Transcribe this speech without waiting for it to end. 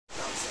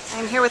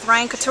I'm here with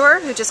Ryan Couture,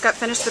 who just got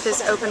finished with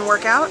his open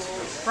workout.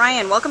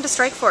 Ryan, welcome to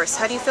Strikeforce.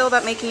 How do you feel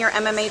about making your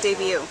MMA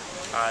debut?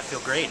 I feel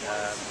great.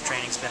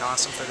 Training's been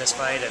awesome for this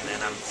fight,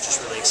 and I'm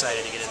just really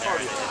excited to get in there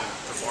and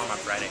perform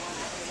on Friday.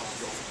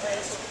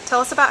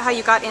 Tell us about how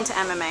you got into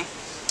MMA.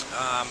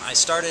 I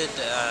started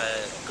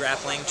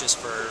grappling just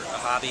for a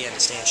hobby and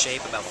to stay in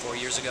shape about 4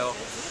 years ago.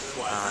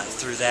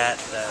 Through that,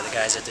 the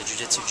guys at the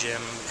jiu-jitsu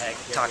gym had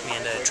talked me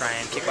into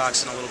trying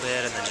kickboxing a little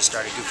bit, and then just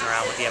started goofing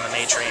around with the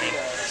MMA training.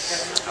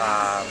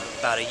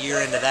 About a year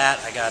into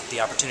that, I got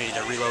the opportunity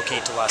to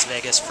relocate to Las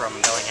Vegas from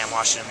Bellingham,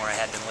 Washington, where I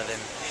had been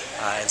living,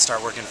 and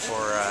start working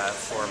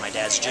for my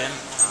dad's gym.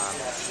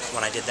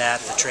 When I did that,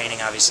 the training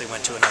obviously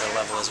went to another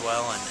level as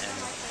well, and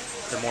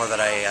the more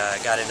that I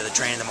got into the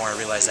training, the more I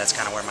realized that's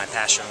kind of where my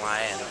passion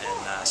lie, and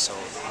so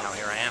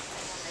here I am.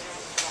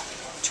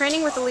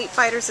 Training with elite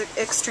fighters at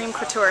Extreme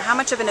Couture, how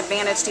much of an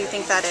advantage do you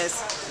think that is?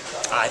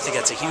 I think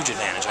that's a huge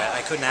advantage. I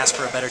couldn't ask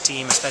for a better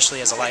team,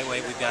 especially as a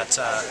lightweight. We've got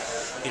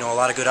a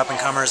lot of good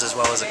up-and-comers, as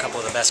well as a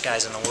couple of the best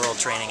guys in the world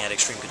training at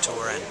Extreme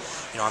Couture, and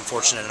I'm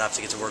fortunate enough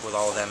to get to work with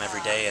all of them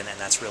every day, and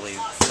that's really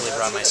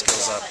brought my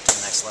skills up to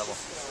the next level.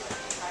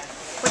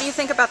 What do you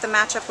think about the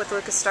matchup with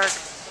Lucas Stark?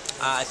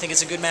 I think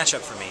it's a good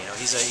matchup for me.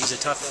 He's a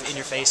tough,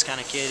 in-your-face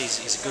kind of kid.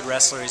 He's a good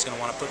wrestler. He's going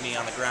to want to put me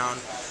on the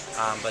ground,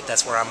 but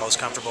that's where I'm most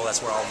comfortable.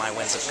 That's where all my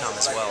wins have come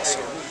as well. So,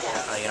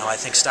 I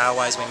think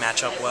style-wise we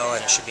match up well,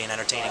 and it should be an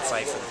entertaining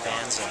fight for the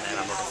fans, and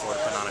I'm looking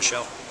forward to putting on a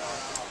show.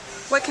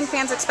 What can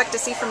fans expect to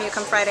see from you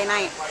come Friday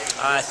night?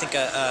 I think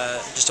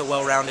just a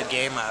well-rounded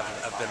game.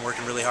 I've been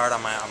working really hard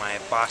on my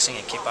boxing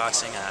and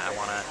kickboxing. I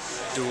want to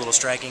do a little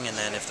striking, and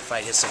then if the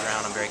fight hits the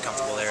ground, I'm very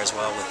comfortable there as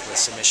well with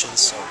submissions.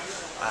 So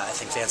I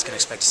think fans can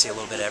expect to see a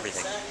little bit of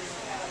everything.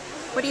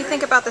 What do you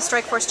think about the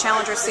Strikeforce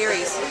Challenger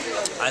Series?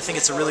 I think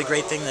it's a really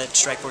great thing that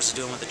Strikeforce is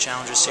doing with the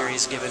Challenger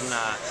Series, giving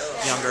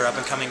younger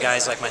up-and-coming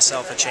guys like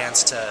myself a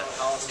chance to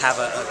have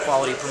a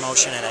quality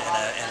promotion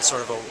and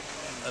sort of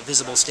a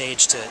visible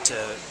stage to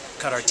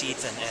cut our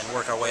teeth and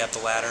work our way up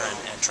the ladder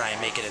and try and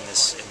make it in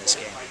this game.